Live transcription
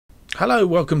Hello,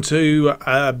 welcome to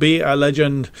Be a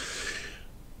Legend.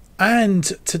 And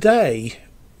today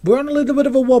we're on a little bit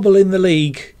of a wobble in the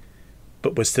league,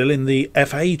 but we're still in the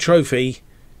FA Trophy.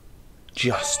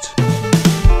 Just.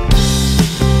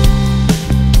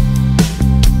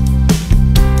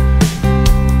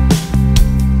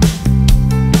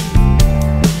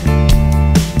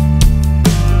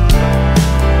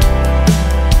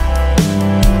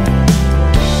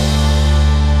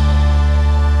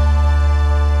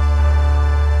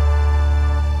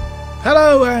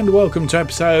 Hello and welcome to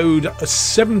episode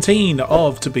 17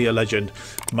 of To Be a Legend.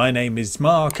 My name is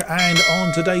Mark, and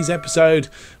on today's episode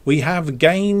we have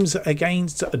games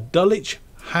against Dulwich,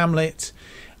 Hamlet,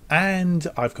 and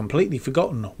I've completely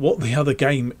forgotten what the other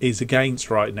game is against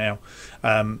right now.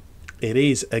 It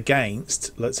is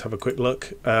against, let's have a quick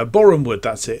look, Boreham,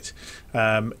 that's it,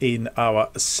 in our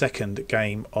second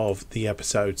game of the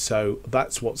episode. So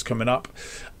that's what's coming up.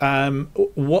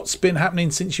 What's been happening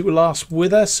since you were last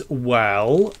with us?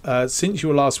 Well, since you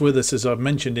were last with us, as I've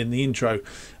mentioned in the intro,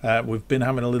 we've been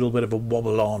having a little bit of a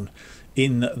wobble on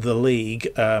in the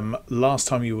league. Last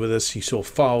time you were with us, you saw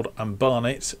Fylde and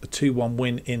Barnet, a 2-1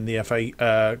 win in the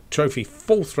FA Trophy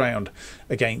fourth round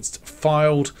against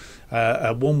Fylde,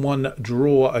 a 1-1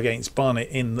 draw against Barnet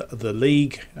in the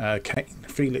league. Kane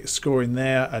Felix scoring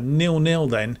there, a 0-0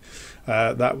 then.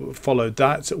 That followed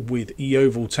that with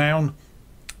Yeovil Town.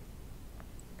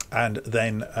 And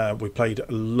then we played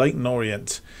Leyton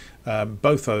Orient, both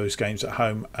of those games at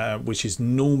home, which is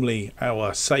normally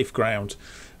our safe ground.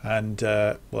 And,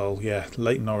 well, yeah,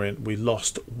 Leyton Orient, we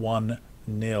lost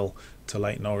 1-0 to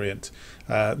Leyton Orient.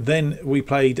 Then we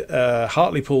played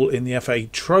Hartlepool in the FA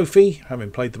Trophy,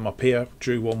 having played them up here,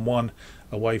 drew 1-1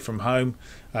 away from home.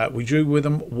 We drew with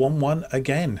them 1-1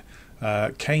 again.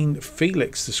 Kane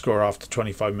Felix the scorer after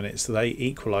 25 minutes. They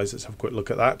equalised. Let's have a quick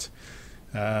look at that.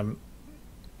 There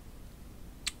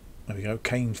we go.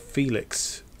 Kane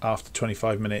Felix after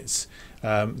 25 minutes.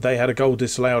 They had a goal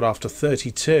disallowed after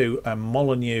 32, and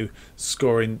Molyneux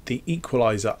scoring the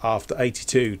equaliser after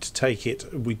 82 to take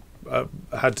it. We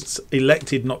had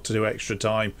elected not to do extra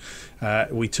time.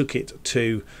 We took it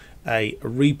to a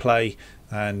replay,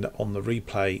 and on the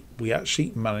replay we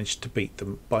actually managed to beat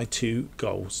them by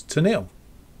 2-0,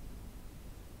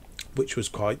 which was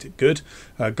quite good.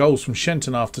 Goals from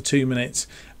Shenton after 2 minutes,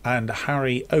 and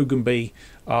Harry Ogunby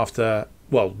after,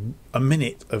 well, a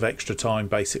minute of extra time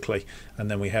basically, and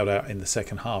then we held out in the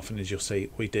second half. And as you'll see,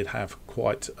 we did have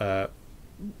quite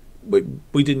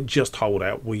we didn't just hold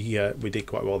out, we did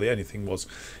quite well. The only thing was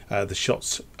the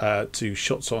shots to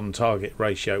shots on target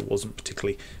ratio wasn't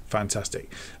particularly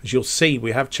fantastic. As you'll see,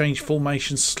 we have changed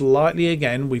formation slightly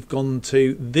again. We've gone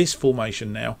to this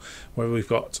formation now where we've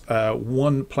got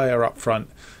one player up front,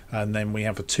 and then we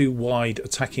have a 2 wide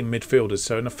attacking midfielders,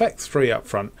 so in effect 3 up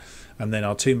front, and then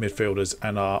our 2 midfielders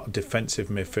and our defensive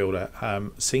midfielder.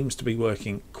 Seems to be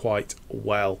working quite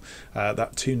well.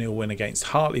 That 2-0 win against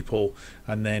Hartlepool,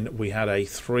 and then we had a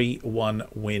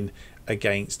 3-1 win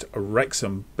against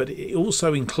Wrexham, but it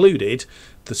also included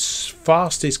the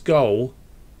fastest goal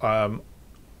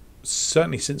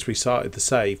certainly since we started the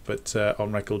save, but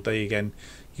on record day again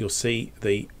you'll see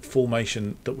the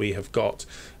formation that we have got.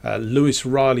 Lewis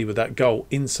Riley with that goal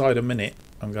inside a minute.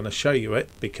 I'm going to show you it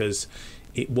because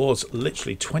it was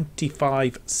literally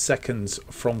 25 seconds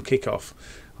from kickoff.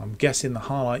 I'm guessing the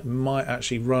highlight might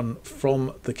actually run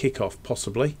from the kickoff,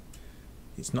 possibly.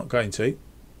 It's not going to,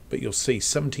 but you'll see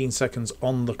 17 seconds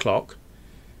on the clock.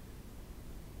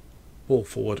 Ball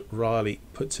forward, Riley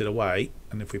puts it away,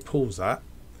 and if we pause that,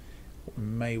 what we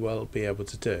may well be able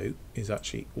to do is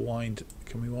actually wind.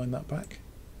 Can we wind that back?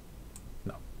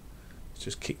 No, it's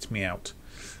just kicked me out.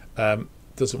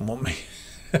 Doesn't want me.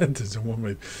 Doesn't want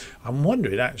me. I'm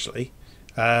wondering actually.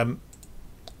 Right,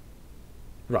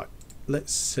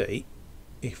 let's see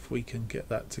if we can get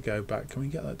that to go back. Can we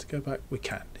get that to go back? We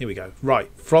can. Here we go.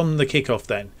 Right, from the kickoff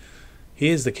then.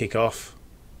 Here's the kickoff.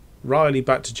 Riley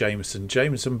back to Jameson.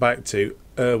 Jameson back to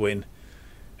Irwin,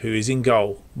 who is in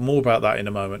goal. More about that in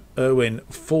a moment. Irwin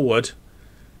forward,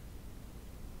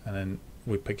 and then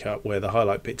we pick up where the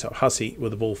highlight picked up Hussey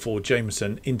with the ball forward.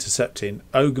 Jameson intercepting.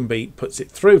 Ogunby puts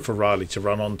it through for Riley to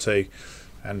run onto,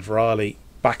 and Riley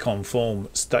back on form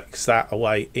sticks that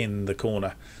away in the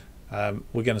corner.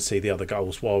 We're going to see the other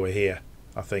goals while we're here,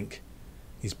 I think,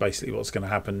 is basically what's going to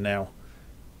happen now.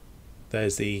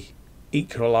 There's the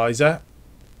equaliser.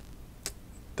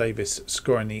 Davis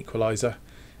scoring the equaliser,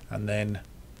 and then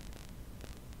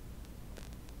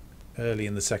early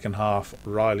in the second half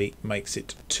Riley makes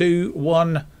it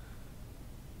 2-1,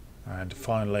 and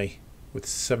finally with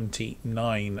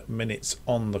 79 minutes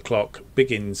on the clock,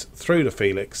 Biggins through to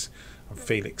Felix, And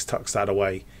Felix tucks that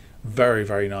away very,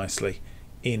 very nicely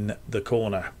in the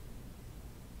corner.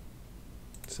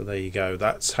 So there you go.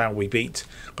 That's how we beat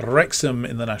Wrexham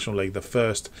in the National League. The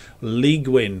first league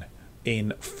win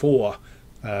in 4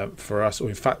 for us, or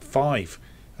in fact 5,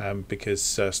 because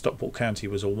Stockport County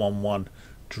was a 1-1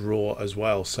 draw as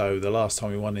well. So the last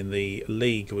time we won in the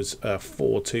league was a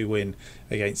 4-2 win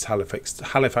against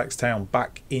Halifax Town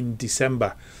back in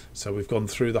December. So we've gone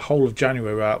through the whole of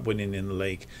January without winning in the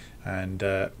league, and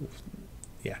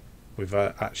we've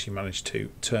actually managed to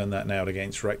turn that now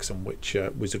against Wrexham, which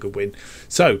was a good win.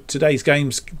 So today's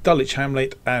games, Dulwich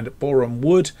Hamlet and Boreham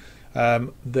Wood.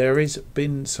 There has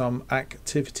been some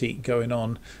activity going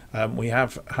on. We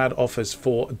have had offers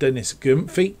for Dennis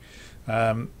Gumphy,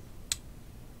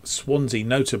 Swansea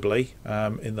notably,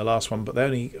 in the last one, but they're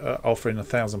only offering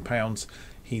 £1,000.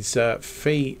 His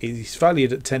fee is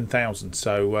valued at 10,000,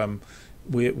 so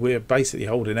we're basically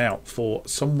holding out for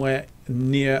somewhere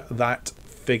near that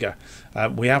figure.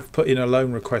 We have put in a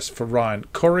loan request for Ryan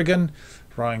Corrigan.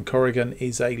 Ryan Corrigan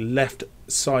is a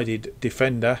left-sided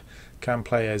defender, can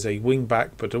play as a wing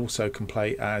back, but also can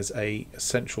play as a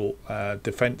central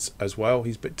defence as well.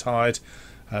 He's a bit tired.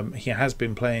 He has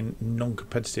been playing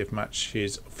non-competitive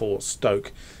matches for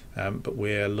Stoke, but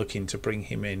we're looking to bring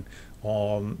him in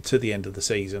on to the end of the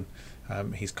season.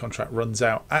 His contract runs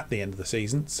out at the end of the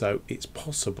season, so it's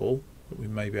possible that we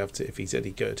may be able to, if he's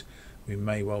any good, we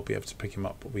may well be able to pick him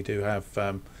up. But we do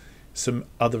have some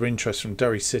other interest from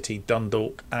Derry City,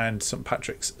 Dundalk and St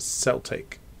Patrick's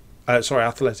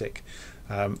Athletic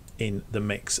in the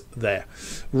mix there.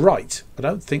 Right, I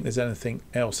don't think there's anything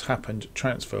else happened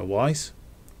transfer wise.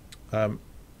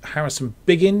 Harrison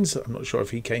Biggins, I'm not sure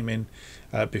if he came in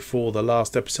before the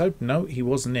last episode. No, he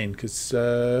wasn't in because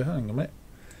hang on a minute,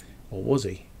 or was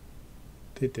he?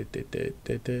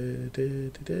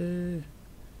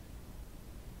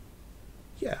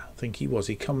 Yeah, I think he was.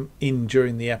 He come in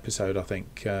during the episode, I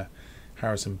think.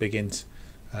 Harrison Biggins.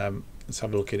 Let's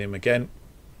have a look at him again.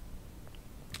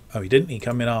 Oh, he didn't. He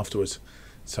come in afterwards.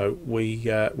 So we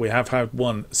have had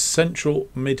one central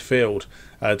midfield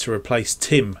to replace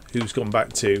Tim, who's gone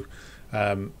back to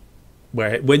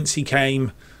whence he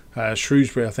came,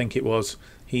 Shrewsbury, I think it was.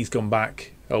 He's gone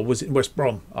back. Or was it West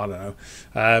Brom? I don't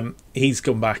know. He's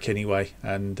gone back anyway,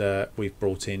 and we've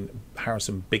brought in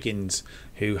Harrison Biggins,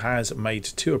 who has made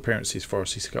 2 appearances for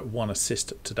us. He's got 1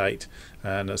 assist to date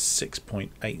and a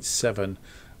 6.87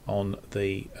 on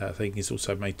the thing. He's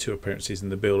also made 2 appearances in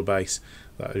the Builder base.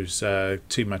 Those 2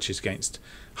 matches against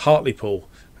Hartlepool,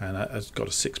 and has got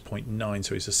a 6.9,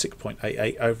 so he's a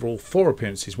 6.88 overall. 4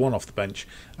 appearances, 1 off the bench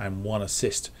and 1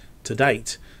 assist to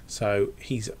date. So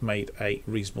he's made a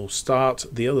reasonable start.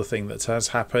 The other thing that has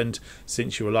happened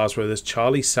since you were last with us,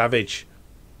 Charlie Savage.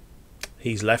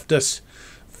 He's left us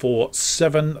for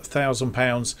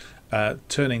 £7,000,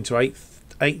 turning to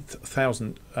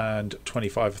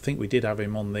 8,025. I think we did have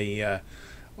him on the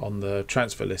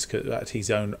transfer list at his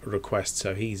own request.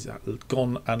 So he's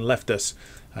gone and left us.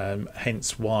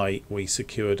 Hence why we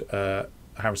secured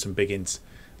Harrison Biggins,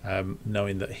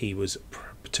 knowing that he was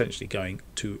potentially going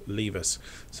to leave us.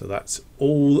 So that's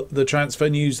all the transfer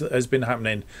news that has been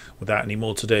happening. Without any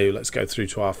more to do, let's go through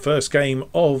to our first game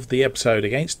of the episode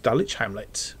against Dulwich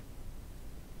Hamlet.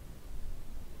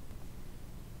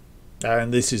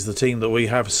 And this is the team that we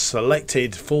have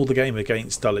selected for the game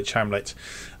against Dulwich Hamlet.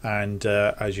 And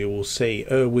as you will see,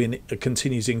 Irwin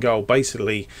continues in goal.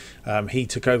 Basically, he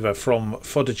took over from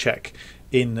Fodacek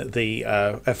in the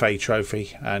FA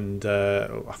Trophy, and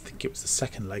I think it was the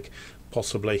second leg,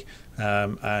 possibly.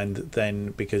 And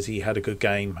then because he had a good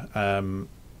game,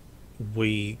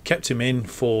 we kept him in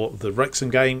for the Wrexham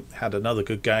game, had another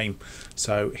good game.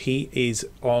 So he is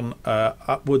on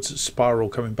upwards spiral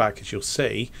coming back, as you'll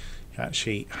see. He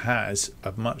actually has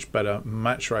a much better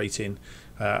match rating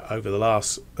over the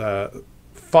last 5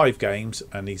 games,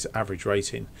 and his average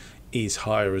rating is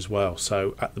higher as well.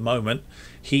 So at the moment,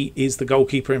 he is the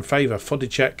goalkeeper in favour.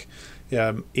 Fodacek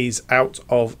is out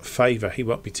of favour. He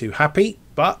won't be too happy,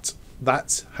 but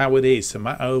that's how it is. So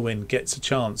Matt Irwin gets a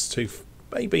chance to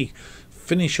maybe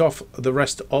finish off the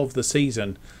rest of the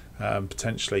season.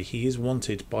 Potentially, he is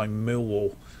wanted by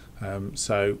Millwall.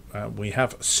 So we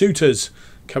have suitors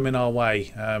coming our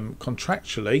way.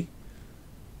 Contractually,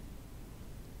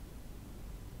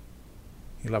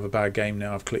 he'll have a bad game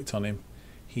now. I've clicked on him.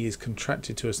 He is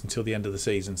contracted to us until the end of the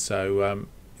season. So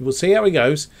we'll see how he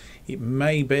goes. It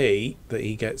may be that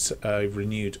he gets a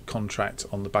renewed contract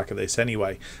on the back of this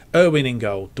anyway. Irwin in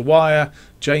goal. Dwyer,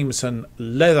 Jameson,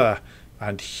 Leather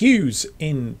and Hughes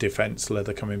in defence.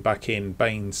 Leather coming back in.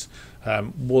 Baines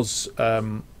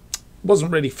wasn't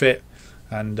really fit.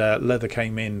 and Leather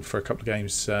came in for a couple of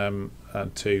games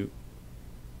to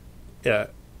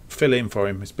fill in for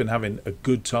him. He's been having a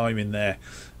good time in there,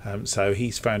 so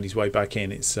he's found his way back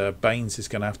in. It's Baines is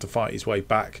going to have to fight his way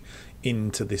back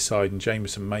into this side, and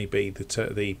Jameson may be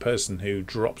the person who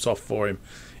drops off for him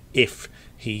if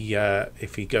he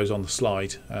goes on the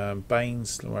slide.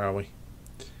 Baines, where are we?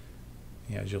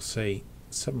 Yeah, as you'll see,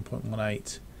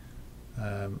 7.18.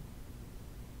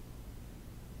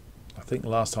 I think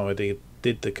last time I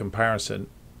did the comparison,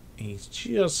 he's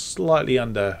just slightly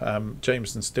under.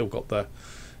 Jameson's still got the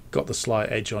slight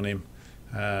edge on him,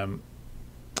 and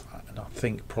I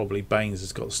think probably Baines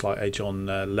has got the slight edge on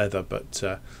Leather, but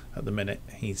at the minute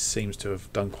he seems to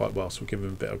have done quite well, so we'll give him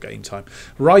a bit of game time.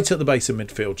 Right at the base of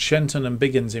midfield, Shenton and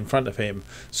Biggins in front of him,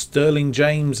 Sterling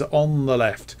James on the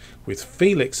left with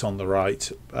Felix on the right,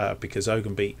 because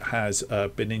Ogunby has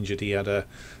been injured. He had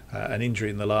an injury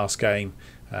in the last game,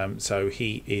 so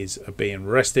he is being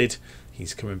rested.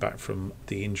 He's coming back from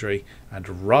the injury,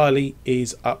 and Riley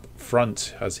is up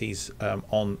front as he's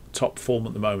on top form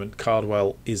at the moment.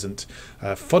 Cardwell isn't.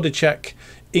 Fodicek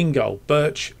in goal.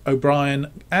 Birch, O'Brien,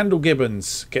 Andel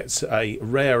Gibbons gets a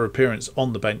rare appearance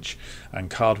on the bench, and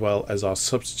Cardwell as our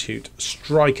substitute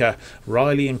striker.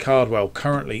 Riley and Cardwell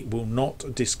currently will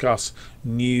not discuss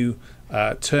new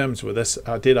terms with us.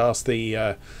 I did ask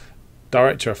the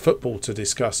director of football to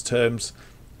discuss terms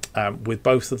with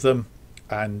both of them,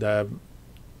 and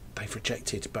they've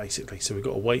rejected basically. So we've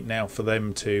got to wait now for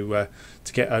them to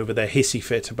get over their hissy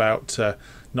fit about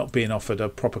not being offered a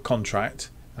proper contract,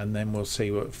 and then we'll see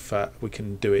if we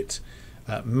can do it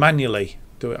manually,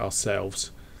 do it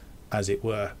ourselves, as it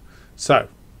were. So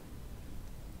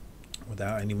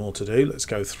without any more to do, let's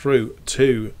go through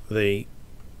to the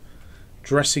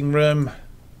dressing room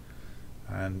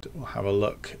and we'll have a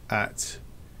look at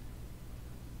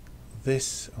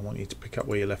this. I want you to pick up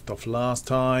where you left off last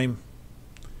time.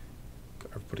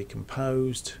 Got everybody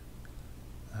composed.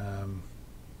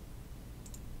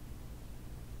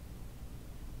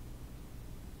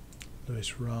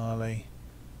 Lewis Riley.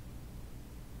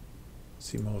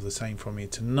 See more of the same from you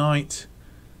tonight.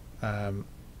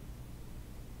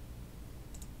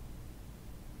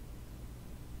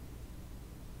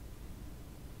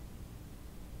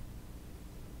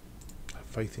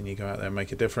 Faith in you, go out there and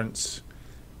make a difference.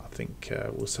 I think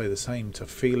we'll say the same to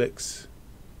Felix.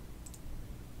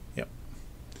 Yep.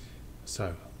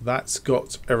 So that's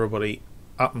got everybody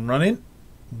up and running.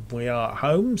 We are at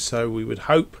home, so we would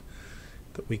hope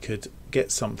that we could get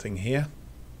something here.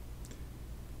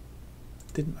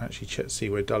 Didn't actually check to see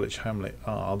where Dulwich Hamlet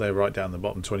are. They're right down the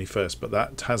bottom, 21st, but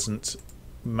that hasn't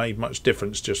made much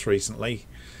difference just recently.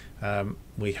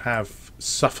 We have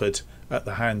suffered at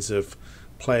the hands of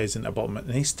players in the bottom,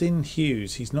 and Easton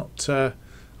Hughes, he's not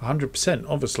 100%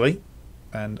 obviously,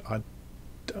 and I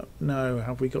don't know,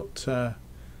 have we got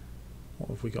what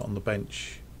have we got on the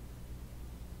bench?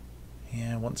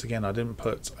 Yeah, once again I didn't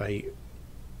put a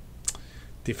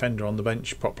defender on the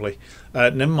bench properly.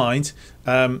 Never mind,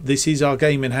 this is our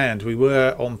game in hand. We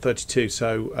were on 32,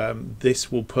 so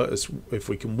this will put us, if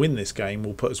we can win this game,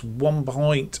 will put us 1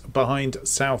 point behind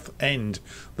Southend.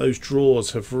 Those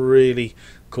draws have really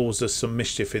caused us some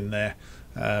mischief in there,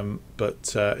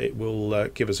 but it will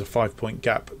give us a 5-point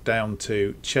gap down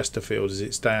to Chesterfield as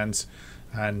it stands,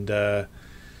 and as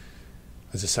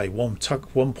I say, one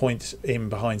point in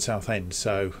behind Southend.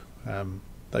 So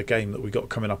the game that we got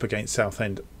coming up against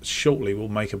Southend shortly will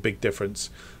make a big difference.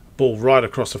 Ball right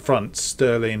across the front.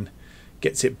 Sterling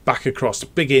gets it back across.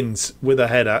 Biggins with a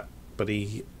header, but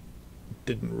he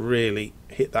didn't really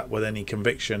hit that with any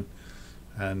conviction,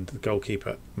 and the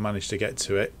goalkeeper managed to get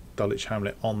to it. Dulwich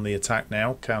Hamlet on the attack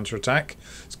now, counter attack.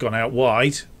 It's gone out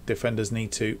wide. Defenders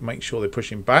need to make sure they're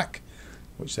pushing back,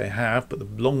 which they have, but the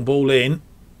long ball in,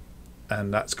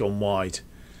 and that's gone wide.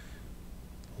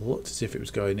 Looked as if it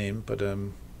was going in, but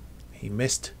he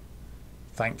missed,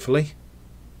 thankfully.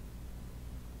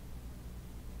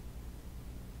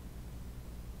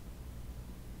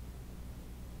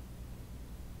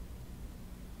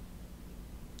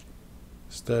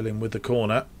 Sterling with the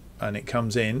corner, and it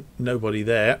comes in. Nobody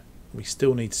there. We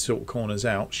still need to sort corners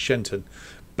out. Shenton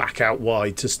back out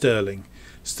wide to Sterling.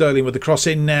 Sterling with the cross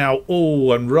in now.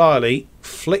 Oh, and Riley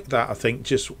flicked that, I think,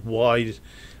 just wide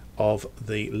of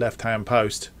the left-hand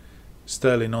post.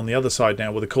 Sterling on the other side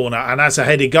now with a corner, and that's a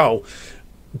headed goal.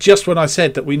 Just when I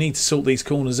said that we need to sort these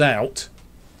corners out,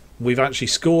 we've actually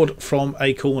scored from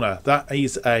a corner. That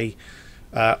is a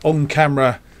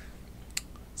on-camera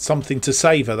something to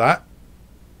savour, that.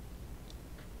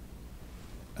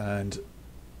 And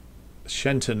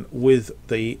Shenton with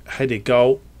the headed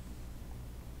goal.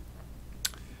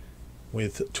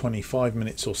 With 25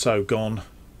 minutes or so gone,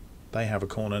 they have a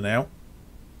corner now.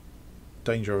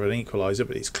 Danger of an equaliser,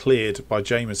 but it's cleared by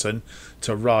Jameson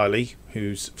to Riley,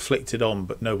 who's flicked it on,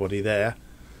 but nobody there.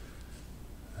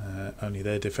 Only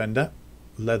their defender.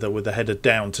 Leather with the header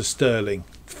down to Sterling.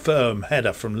 Firm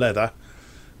header from Leather.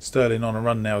 Sterling on a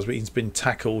run now, but he's been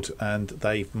tackled and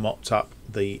they've mopped up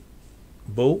the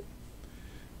ball.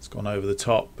 It's gone over the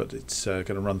top, but it's going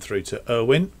to run through to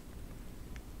Irwin.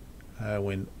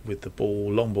 Irwin with the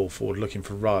ball, long ball forward, looking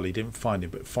for Riley. Didn't find him,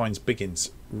 but finds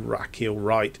Biggins. Rack heel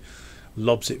right.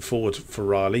 Lobs it forward for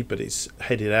Riley, but it's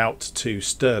headed out to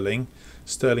Sterling.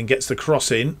 Sterling gets the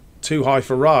cross in. Too high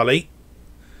for Riley.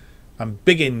 And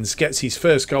Biggins gets his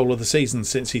first goal of the season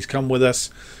since he's come with us.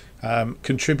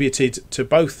 Contributed to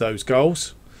both those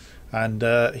goals. And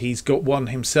he's got one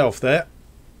himself there.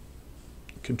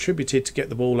 Contributed to get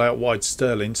the ball out wide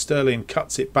Sterling. Sterling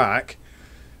cuts it back.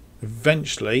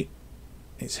 Eventually,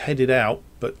 it's headed out,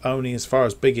 but only as far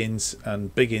as Biggins.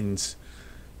 And Biggins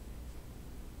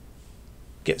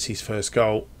gets his first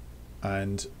goal.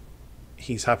 And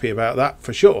he's happy about that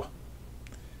for sure.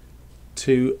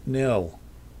 2-0.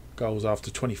 Goals after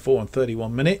 24 and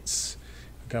 31 minutes.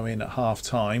 Go in at half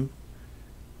time.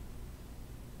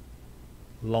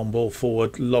 Long ball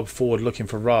forward, lob forward looking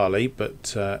for Riley,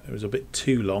 but it was a bit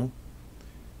too long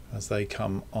as they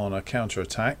come on a counter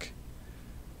attack.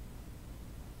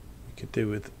 We could do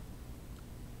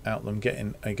without them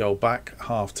getting a goal back at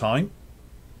half time.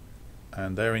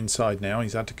 And they're inside now.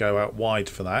 He's had to go out wide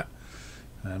for that.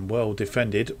 And well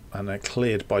defended, and they're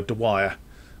cleared by Dwyer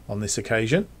on this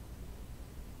occasion.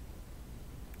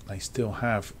 They still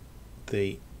have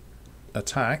the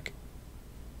attack,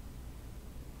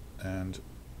 and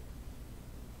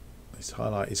this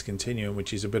highlight is continuing,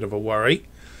 which is a bit of a worry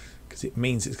because it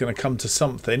means it's going to come to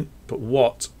something, but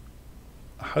what?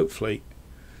 Hopefully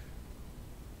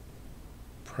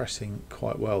pressing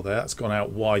quite well there. That's gone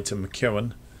out wide to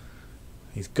McEwen.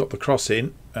 He's got the cross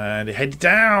in and it heads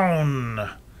down,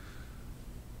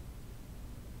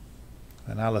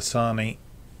 and Alassani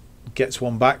gets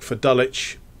one back for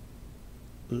Dulwich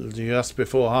just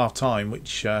before half time,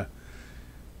 which is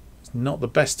not the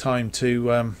best time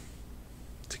to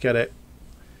get it.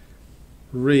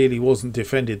 Really wasn't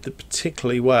defended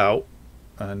particularly well,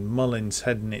 and Mullins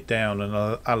heading it down, and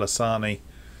Alassani,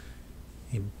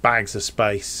 he bags the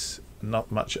space.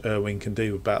 Not much Irwin can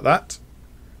do about that.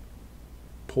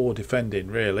 Poor defending,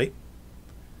 really.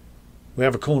 We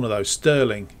have a corner though.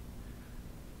 Sterling.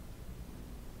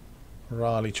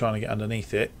 Riley trying to get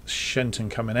underneath it. Shenton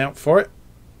coming out for it.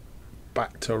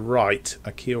 Back to right,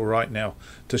 a keel right now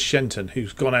to Shenton,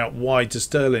 who's gone out wide to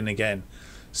Sterling again.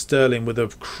 Sterling with a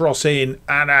cross in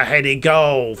and a headed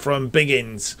goal from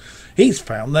Biggins. He's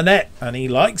found the net and he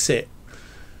likes it.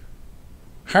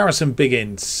 Harrison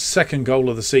Biggins, second goal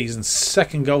of the season,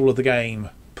 second goal of the game,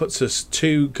 puts us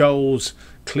 2 goals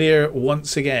clear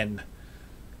once again.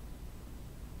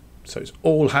 So it's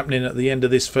all happening at the end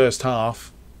of this first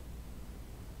half.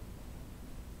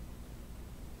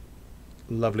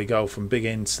 Lovely goal from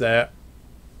Biggins there.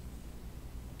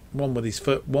 One with his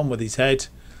foot, one with his head,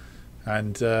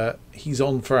 and he's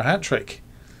on for a hat-trick.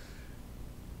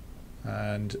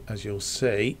 And as you'll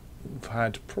see, we've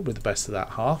had probably the best of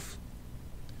that half.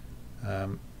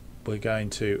 We're going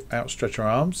to outstretch our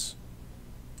arms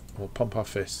or pump our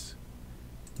fists.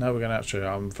 No, we're going to outstretch.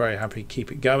 I'm very happy.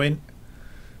 Keep it going.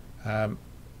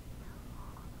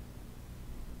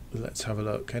 Let's have a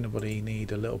look. Anybody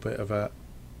need a little bit of a...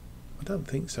 I don't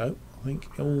think so. I think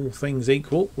all things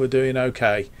equal, we're doing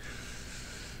okay.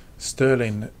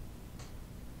 Sterling,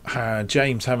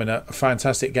 James having a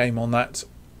fantastic game on that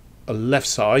left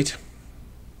side.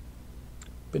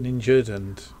 Been injured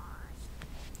and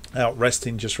out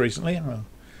resting just recently.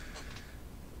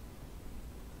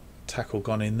 Tackle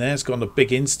gone in there. It's gone to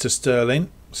Biggins to Sterling.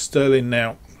 Sterling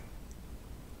now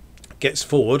gets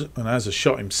forward and has a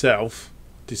shot himself.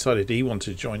 Decided he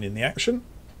wanted to join in the action,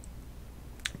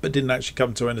 but didn't actually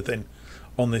come to anything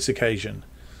on this occasion.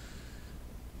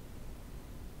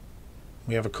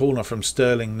 We have a corner from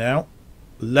Sterling now.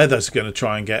 Leather's going to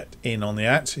try and get in on the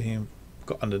act. He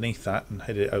got underneath that and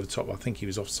headed it over the top. I think he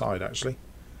was offside actually.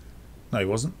 No, he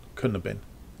wasn't. Couldn't have been.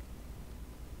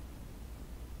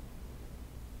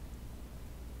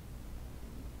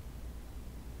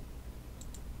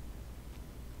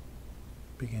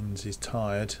 Biggins is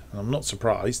tired, and I'm not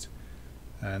surprised.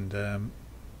 And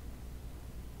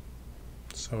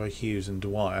so are Hughes and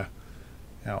Dwyer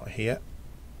out here.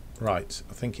 Right,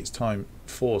 I think it's time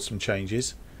for some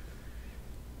changes.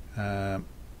 Harry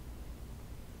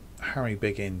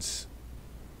Biggins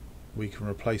we can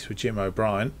replace with Jim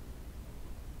O'Brien.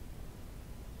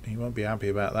 he won't be happy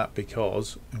about that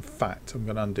because, in fact, I'm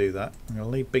going to undo that. I'm going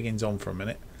to leave Biggins on for a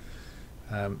minute.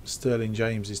 Sterling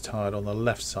James is tired on the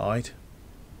left side.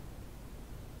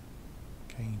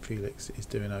 Kane Felix is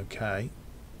doing okay.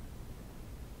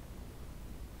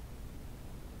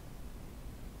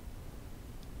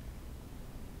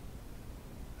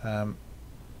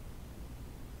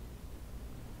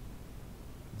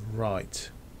 Right.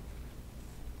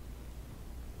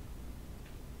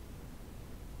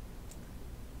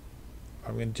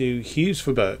 I'm going to do Hughes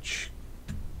for Birch.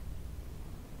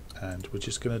 And we're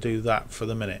just going to do that for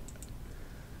the minute.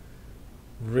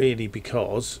 Really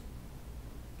because...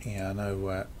 Yeah, I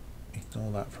know.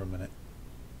 Ignore that for a minute.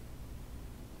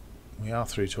 We are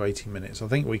through to 80 minutes. I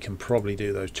think we can probably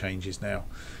do those changes now.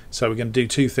 So we're going to do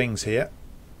two things here.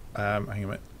 Hang on a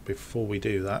minute. Before we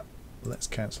do that, let's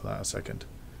cancel that a second.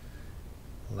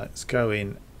 Let's go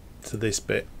in to this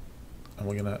bit and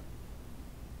we're going to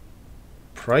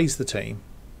praise the team.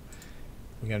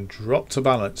 We're going to drop to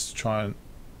balance to try and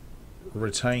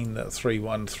retain that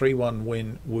 3-1. 3-1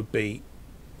 win would be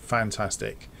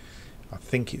fantastic. I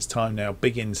think it's time now.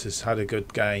 Biggins has had a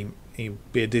good game. He'd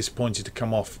be disappointed to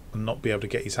come off and not be able to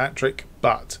get his hat-trick,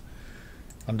 but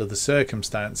under the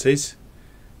circumstances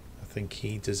I think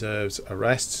he deserves a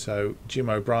rest. So Jim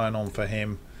O'Brien on for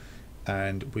him,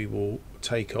 and we will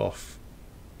take off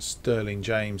Sterling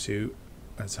James, who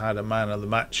has had a man of the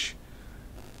match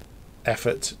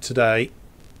effort today,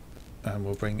 and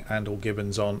we'll bring Andal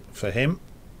Gibbons on for him.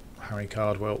 Harry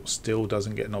Cardwell still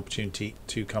doesn't get an opportunity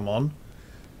to come on,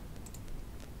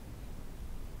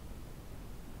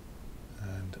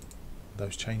 and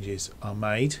those changes are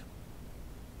made.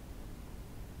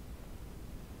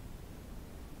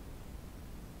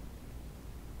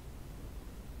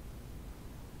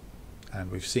 And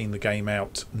we've seen the game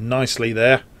out nicely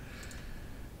there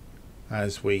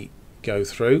as we go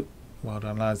through. Well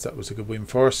done, lads. That was a good win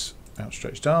for us.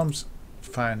 Outstretched arms.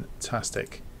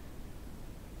 Fantastic.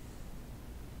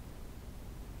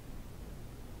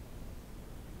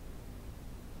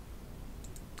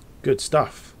 Good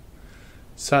stuff.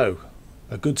 So,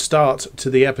 a good start to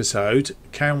the episode.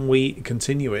 Can we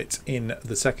continue it in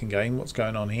the second game? What's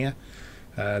going on here?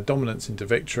 Dominance into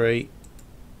victory.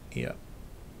 Yeah.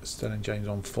 Sterling James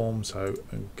on form, so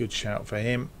a good shout for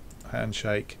him.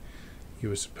 Handshake. You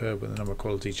were superb with a number of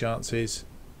quality chances.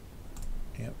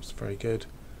 Yep, it's very good.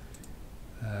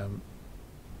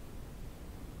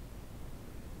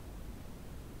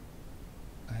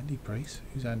 Andy Priest?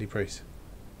 Who's Andy Priest?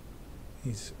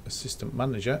 He's assistant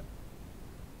manager.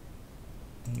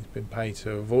 He's been paid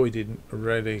to avoid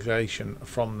relegation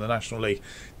from the National League.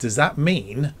 Does that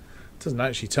mean... Doesn't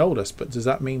actually told us, but does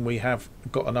that mean we have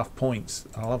got enough points?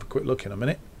 I'll have a quick look in a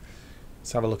minute.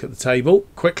 Let's have a look at the table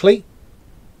quickly.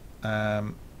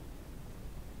 Vanarama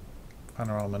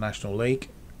National League.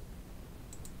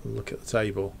 Look at the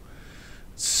table.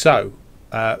 So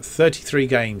 33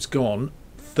 games gone,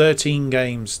 13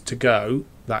 games to go.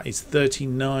 That is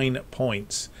 39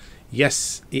 points.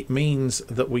 Yes, it means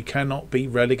that we cannot be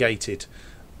relegated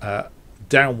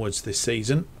downwards this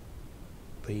season.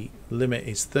 The limit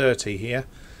is 30 here,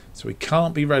 so we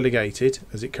can't be relegated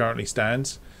as it currently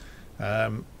stands.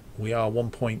 We are 1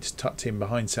 point tucked in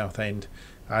behind Southend,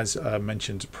 as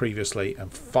mentioned previously,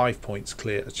 and 5 points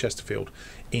clear at Chesterfield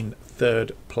in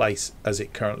third place as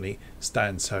it currently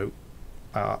stands. So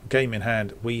our game in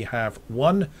hand, we have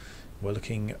won. We're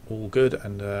looking all good,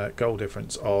 and a goal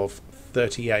difference of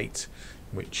 38,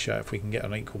 which if we can get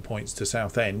on equal points to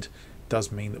Southend,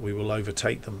 does mean that we will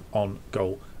overtake them on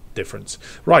goal difference.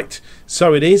 Right,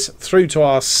 so it is through to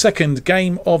our second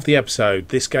game of the episode.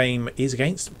 This game is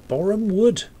against Boreham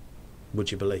Wood,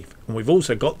 would you believe? And we've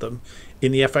also got them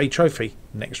in the FA Trophy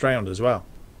next round as well.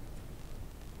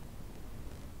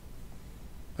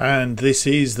 And this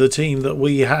is the team that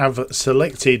we have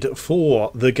selected for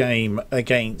the game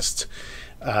against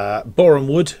Boreham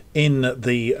Wood in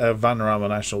the Vanarama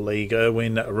National League.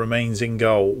 Irwin remains in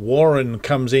goal. Warren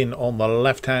comes in on the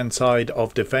left-hand side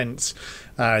of defence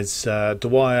as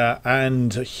Dwyer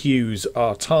and Hughes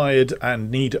are tired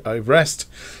and need a rest.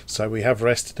 So we have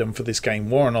rested them for this game.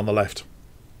 Warren on the left.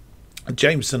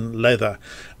 Jameson, Leather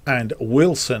and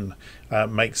Wilson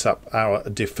makes up our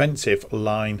defensive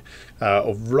line.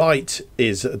 Right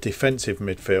is a defensive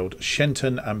midfield.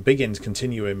 Shenton and Biggins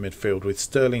continue in midfield with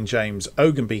Sterling James.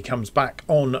 Ogunby comes back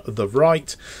on the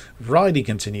right. Riley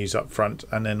continues up front,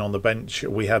 and then on the bench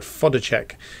we had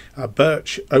Fodacek,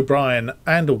 Birch, O'Brien,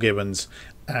 Andal Gibbons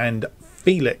and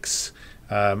Felix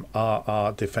are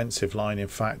our defensive line. In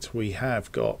fact, we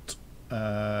have got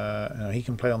he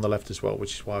can play on the left as well,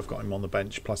 which is why I've got him on the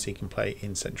bench. Plus, he can play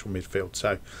in central midfield.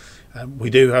 So we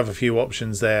do have a few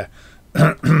options there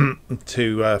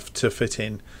to fit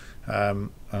in.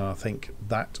 I think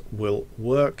that will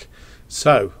work.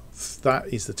 So that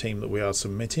is the team that we are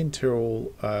submitting.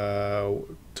 Tyrrell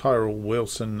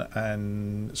Warren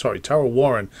and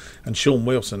Sean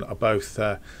Wilson are both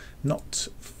not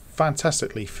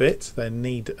fantastically fit. They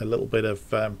need a little bit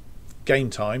of game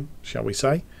time, shall we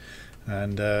say.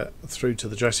 And through to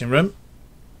the dressing room.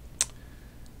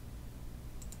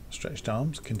 Stretched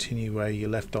arms, continue where you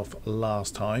left off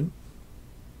last time.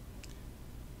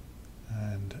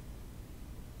 And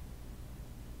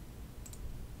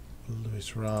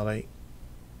Lewis Raleigh,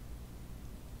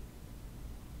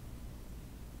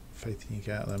 faith in you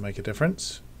get out there, make a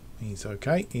difference. He's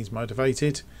okay, he's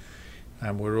motivated,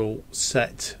 and we're all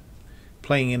set.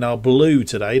 Playing in our blue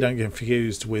today, don't get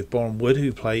confused with Boreham Wood,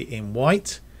 who play in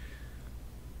white.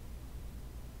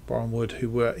 Boreham Wood, who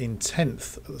were in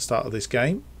 10th at the start of this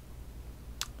game.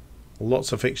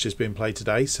 Lots of fixtures being played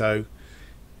today, so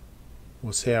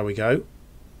we'll see how we go.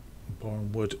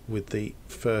 Boreham Wood with the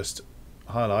first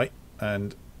highlight,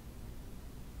 and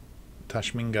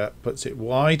Tashminga puts it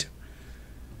wide.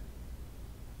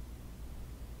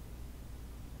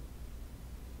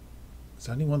 There's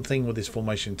only one thing with this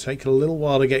formation. Take a little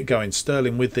while to get going.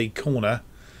 Sterling with the corner.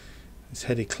 It's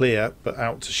headed clear, but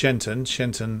out to Shenton.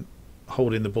 Shenton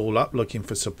holding the ball up, looking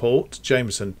for support.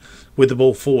 Jameson with the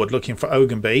ball forward, looking for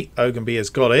Ogunby. Ogunby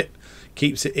has got it.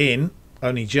 Keeps it in,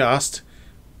 only just.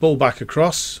 Ball back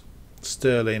across.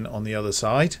 Sterling on the other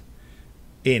side.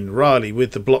 In. Riley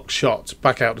with the block shot.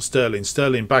 Back out to Sterling.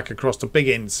 Sterling back across to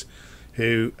Biggins,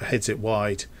 who heads it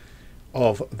wide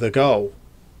of the goal.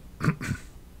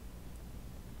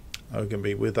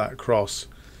 Ogunby with that cross.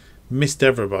 Missed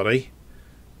everybody.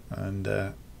 And,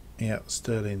 yeah,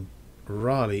 Sterling.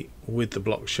 Riley with the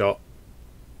block shot.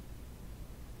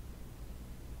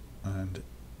 And,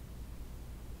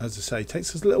 as I say, it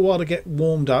takes us a little while to get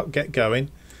warmed up, get going.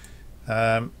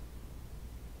 Tyrrell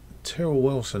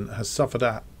Wilson has suffered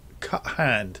a cut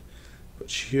hand, but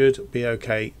should be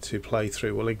okay to play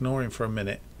through. We'll ignore him for a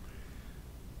minute.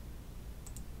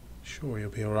 Sure, he'll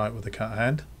be alright with the cut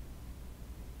hand.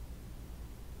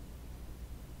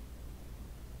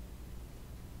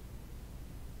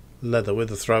 Leather with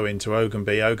the throw in to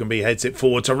Ogunby. Ogunby heads it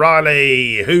forward to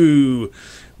Riley, who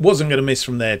wasn't going to miss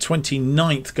from there.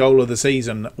 29th goal of the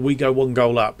season. We go one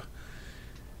goal up.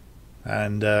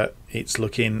 And it's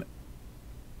looking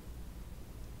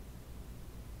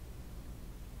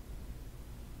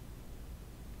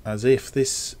as if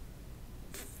this...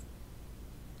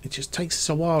 It just takes us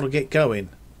a while to get going,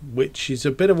 which is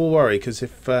a bit of a worry, because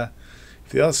if the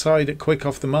other side are quick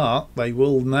off the mark, they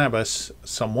will nab us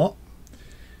somewhat.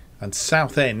 And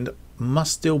Southend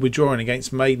must still be drawing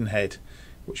against Maidenhead,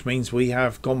 which means we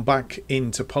have gone back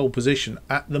into pole position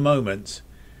at the moment.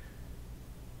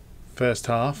 First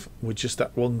half with just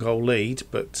that one goal lead,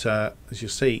 but as you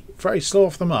see, very slow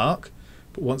off the mark.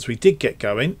 But once we did get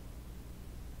going,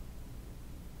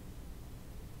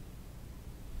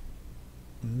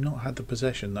 not had the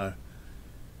possession though.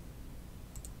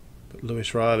 But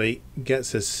Lewis Riley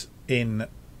gets us in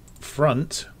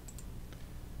front.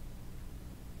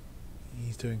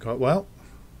 He's doing quite well.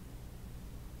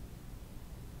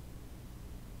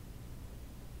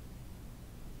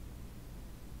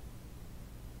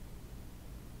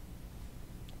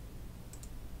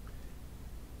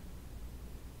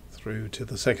 Through to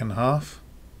the second half.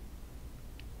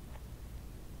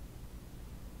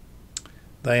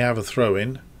 They have a throw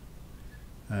in,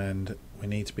 and we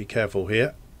need to be careful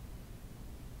here.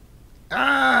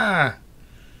 Ah!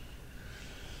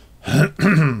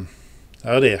 Oh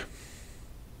dear.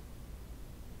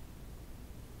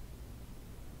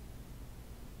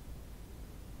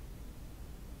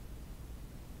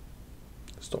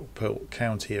 Stockport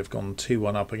County have gone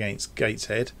 2-1 up against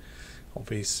Gateshead.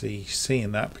 Obviously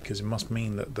seeing that, because it must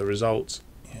mean that the result,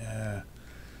 yeah,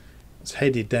 it's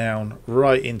headed down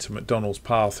right into McDonald's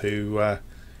path, who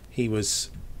he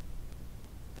was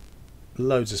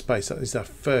loads of space. That is their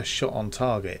first shot on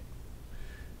target,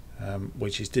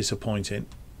 which is disappointing.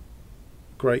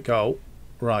 Great goal.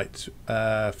 Right,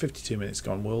 52 minutes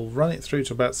gone. We'll run it through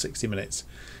to about 60 minutes.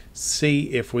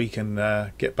 See if we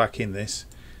can get back in this.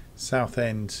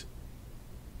 Southend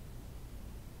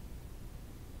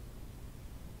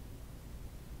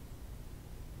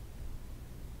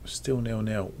still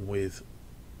 0-0 with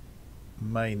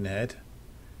Maidenhead,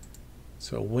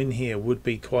 so a win here would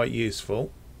be quite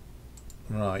useful.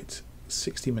 Right,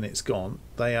 60 minutes gone.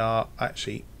 They are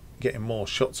actually getting more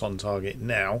shots on target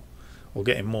now, or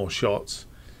getting more shots.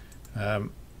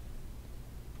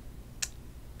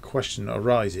 Question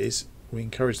arises, we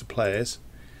encourage the players,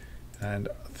 and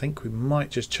I think we might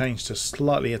just change to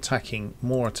slightly attacking,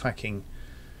 more attacking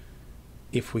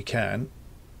if we can.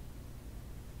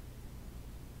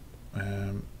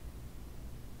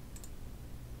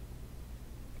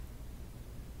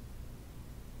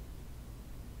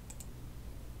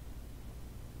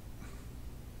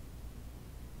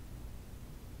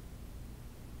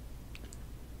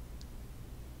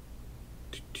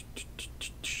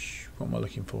 What am I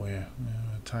looking for here?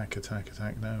 Attack, attack,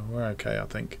 attack. No, we're okay, I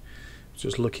think.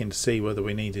 Just looking to see whether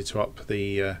we needed to up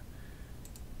the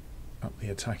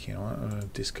attacking.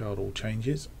 Discard all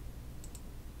changes.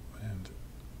 And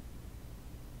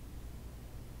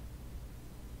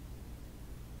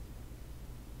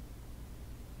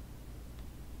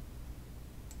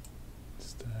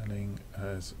Sterling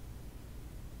has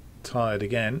tired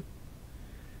again.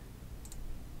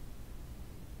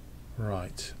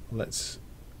 Right, let's,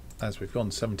 as we've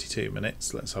gone 72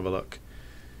 minutes, let's have a look.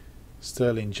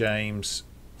 Sterling James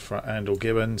for Andal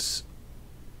Gibbons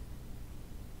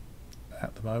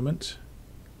at the moment.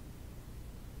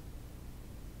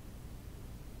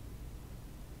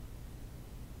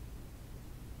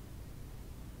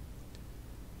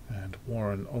 And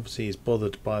Warren obviously is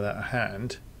bothered by that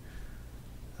hand,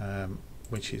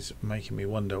 which is making me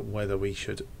wonder whether we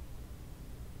should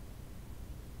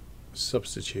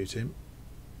substitute him.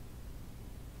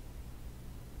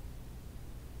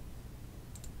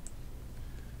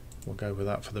 We'll go with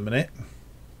that for the minute.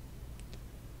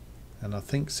 And I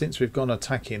think since we've gone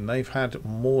attacking, they've had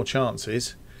more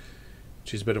chances,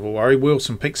 which is a bit of a worry.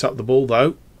 Wilson picks up the ball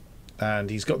though, and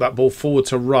he's got that ball forward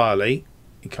to Riley.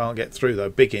 He can't get through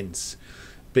though. Biggins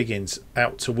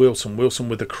out to Wilson. Wilson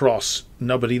with the cross.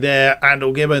 Nobody there.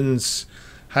 Andal Gibbons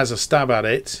has a stab at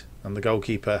it, and the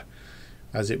goalkeeper,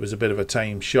 as it was a bit of a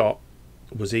tame shot,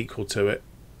 was equal to it.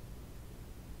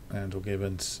 Andal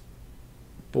Gibbons,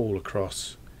 ball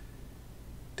across.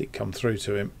 Did come through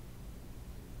to him.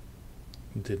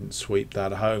 Didn't sweep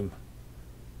that home.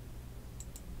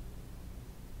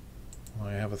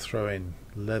 I have a throw in.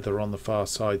 Leather on the far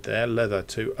side there. Leather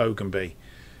to Ogunby.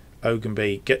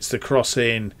 Ogunby gets the cross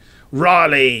in.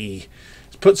 Riley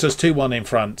puts us 2-1 in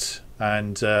front.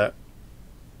 And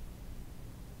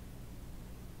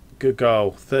good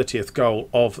goal. 30th goal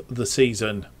of the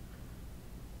season.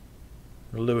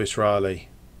 Lewis Riley.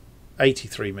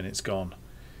 83 minutes gone.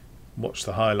 Watch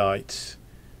the highlight.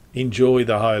 Enjoy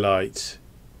the highlight.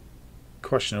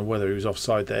 Question of whether he was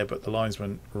offside there, but the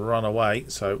linesman ran away,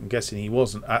 so I'm guessing he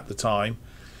wasn't at the time.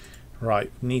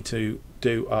 Right, need to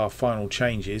do our final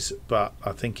changes, but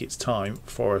I think it's time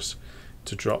for us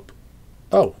to drop.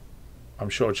 Oh, I'm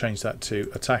sure I changed that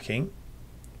to attacking.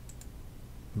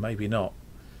 Maybe not.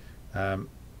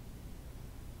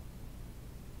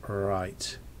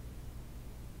 Right.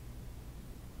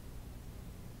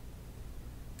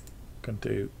 Going to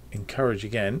do encourage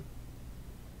again,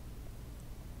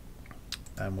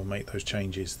 and we'll make those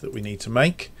changes that we need to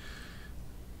make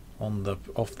on the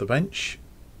off the bench.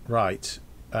 Right,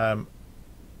 Arlen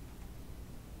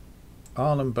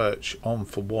Birch on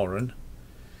for Warren,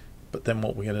 but then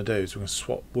what we're going to do is we're going to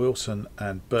swap Wilson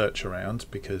and Birch around,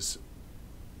 because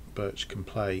Birch can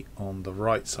play on the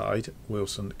right side,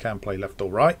 Wilson can play left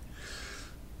or right.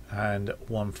 And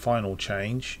one final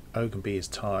change, Ogunby is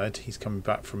tired, he's coming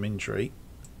back from injury,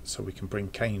 so we can bring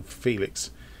Kane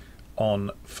Felix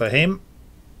on for him,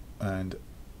 and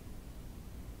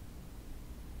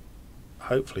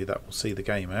hopefully that will see the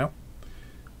game out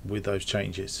with those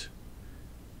changes.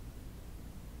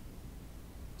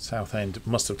 Southend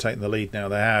must have taken the lead now.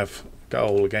 They have.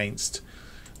 Goal against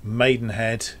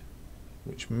Maidenhead,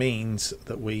 which means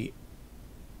that we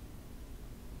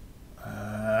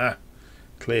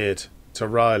cleared to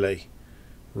Riley.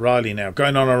 Riley now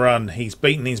going on a run. He's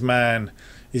beaten his man.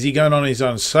 Is he going on his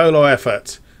own solo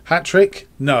effort? Hat trick?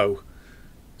 No.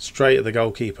 Straight at the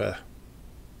goalkeeper.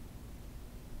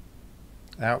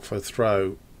 Out for a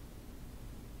throw.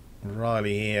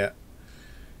 Riley here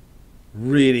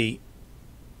really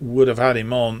would have had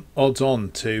him on odds on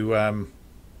to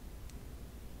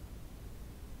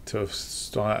have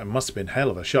started. It must have been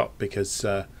hell of a shot, because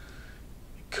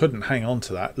couldn't hang on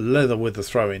to that. Leather with the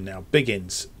throw in now.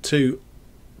 Biggins to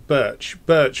Birch.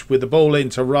 Birch with the ball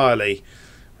into Riley.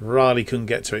 Riley couldn't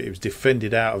get to it. He was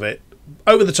defended out of it.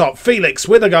 Over the top. Felix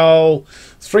with a goal.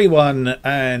 3-1,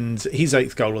 and his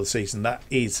 8th goal of the season. That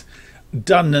is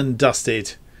done and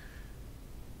dusted.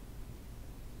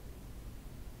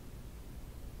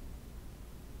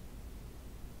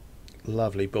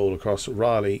 Lovely ball across.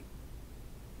 Riley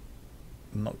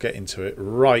not getting to it.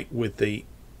 Right with the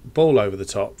ball over the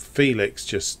top. Felix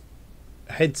just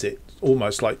heads it,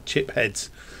 almost like chip heads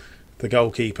the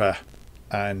goalkeeper.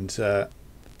 And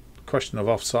question of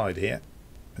offside here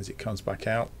as it comes back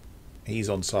out. He's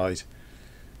onside.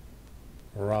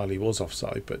 Riley was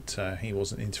offside, but he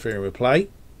wasn't interfering with play.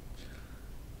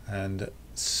 And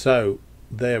so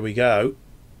there we go.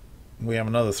 We have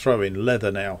another throw in.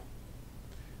 Leather now.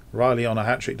 Riley on a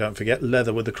hat-trick, don't forget.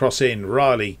 Leather with the cross in.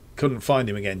 Riley couldn't find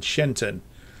him again. Shenton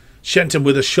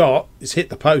with a shot. It's hit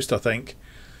the post, I think.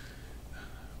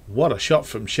 What a shot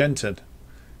from Shenton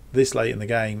this late in the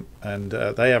game. And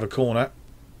they have a corner.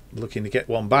 Looking to get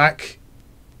one back.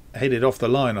 Headed off the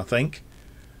line, I think.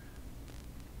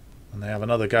 And they have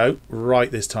another go. Right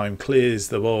this time. Clears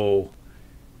the ball.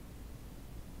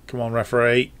 Come on,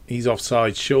 referee. He's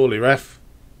offside, surely, ref.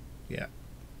 Yeah.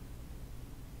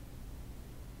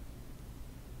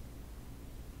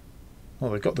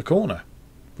 Well, they've got the corner,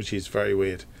 which is very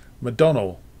weird.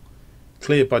 McDonnell.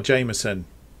 Cleared by Jameson.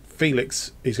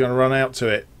 Felix is going to run out to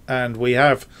it. And we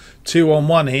have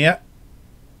 2-on-1 here.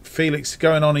 Felix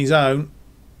going on his own.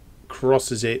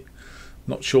 Crosses it.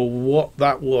 Not sure what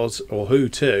that was or who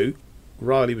to.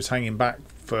 Riley was hanging back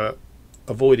for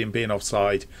avoiding being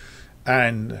offside.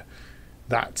 And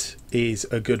that is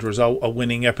a good result. A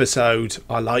winning episode.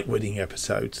 I like winning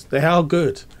episodes. They are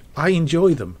good. I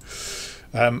enjoy them.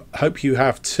 Hope you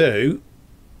have too.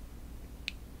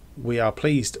 We are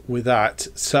pleased with that.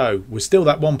 So we're still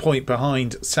that 1 point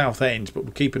behind Southend, but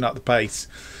we're keeping up the pace.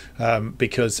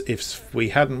 Because if we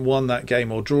hadn't won that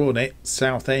game or drawn it,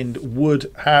 Southend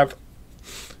would have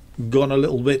gone a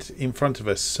little bit in front of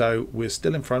us. So we're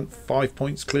still in front, 5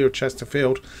 points clear of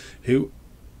Chesterfield, who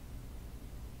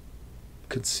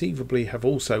conceivably have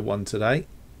also won today.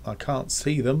 I can't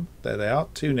see them. There they are,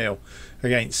 2-0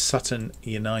 against Sutton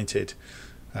United.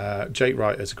 Jake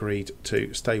Wright has agreed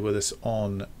to stay with us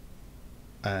on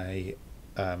a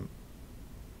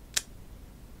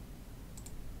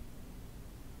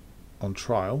on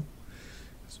trial.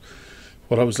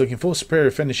 What I was looking for. Superior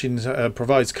finishing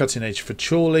provides cutting edge for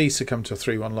Chorley. Succumbed to a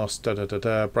 3-1 loss.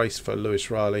 Brace for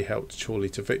Lewis Riley. Helped Chorley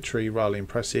to victory. Riley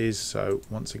impresses. So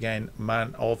once again,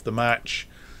 man of the match.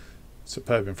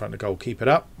 Superb in front of goal. Keep it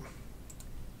up.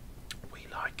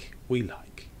 We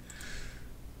like.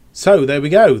 So there we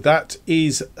go. That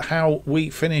is how we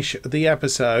finish the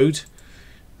episode.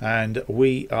 And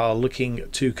we are looking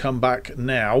to come back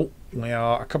now. We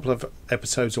are a couple of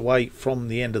episodes away from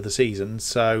the end of the season.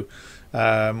 So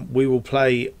we will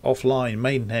play offline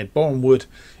Maidenhead, Boreham Wood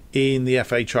in the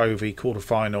FA Trophy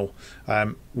quarter-final.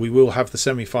 We will have the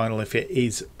semi-final if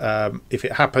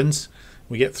it happens.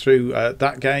 We get through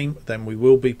that game, then we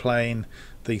will be playing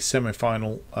the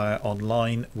semi-final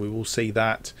online. We will see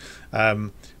that.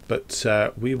 But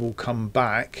we will come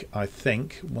back, I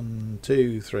think, 1,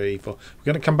 2, 3, 4. We're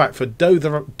going to come back for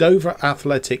Dover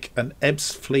Athletic and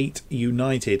Ebbsfleet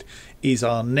United is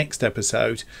our next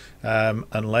episode.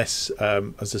 Unless,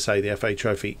 as I say, the FA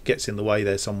Trophy gets in the way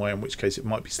there somewhere, in which case it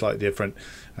might be slightly different.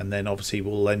 And then obviously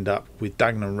we'll end up with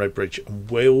Dagenham, Redbridge and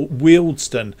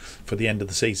Wealdstone for the end of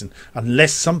the season.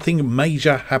 Unless something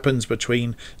major happens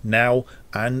between now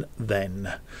and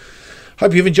then.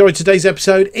 Hope you've enjoyed today's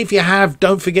episode. If you have,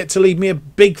 don't forget to leave me a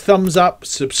big thumbs up,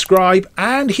 subscribe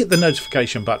and hit the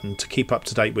notification button to keep up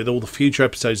to date with all the future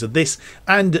episodes of this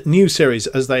and new series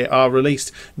as they are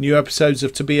released. New episodes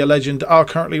of To Be a Legend are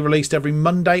currently released every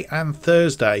Monday and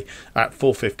Thursday at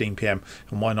 4:15 p.m.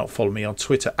 And why not follow me on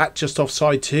Twitter at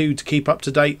JustOffside2 to keep up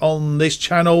to date on this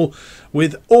channel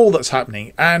with all that's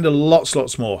happening and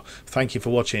lots more. Thank you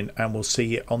for watching and we'll see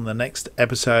you on the next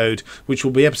episode, which will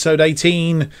be episode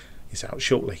 18. Is out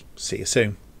shortly. See you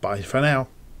soon. Bye for now.